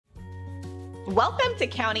Welcome to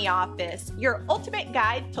County Office, your ultimate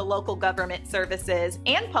guide to local government services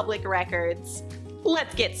and public records.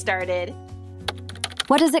 Let's get started.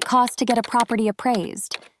 What does it cost to get a property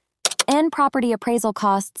appraised? And property appraisal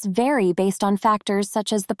costs vary based on factors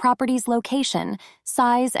such as the property's location,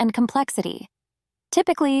 size, and complexity.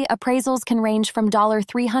 Typically, appraisals can range from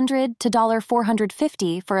 $300 to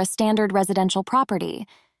 $450 for a standard residential property.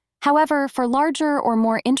 However, for larger or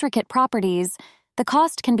more intricate properties, the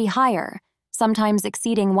cost can be higher, sometimes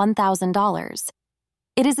exceeding $1,000.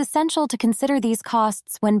 It is essential to consider these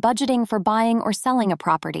costs when budgeting for buying or selling a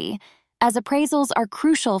property, as appraisals are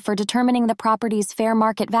crucial for determining the property's fair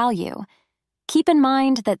market value. Keep in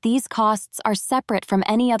mind that these costs are separate from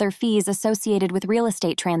any other fees associated with real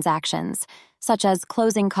estate transactions, such as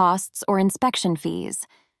closing costs or inspection fees.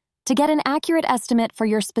 To get an accurate estimate for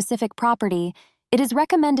your specific property, it is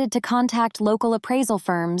recommended to contact local appraisal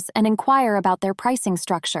firms and inquire about their pricing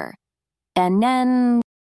structure. And then...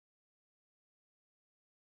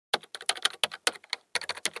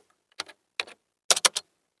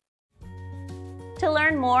 To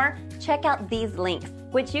learn more, check out these links,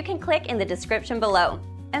 which you can click in the description below.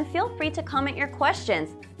 And feel free to comment your questions.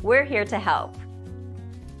 We're here to help.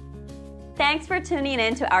 Thanks for tuning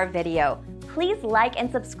in to our video. Please like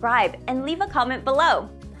and subscribe and leave a comment below.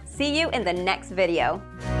 See you in the next video.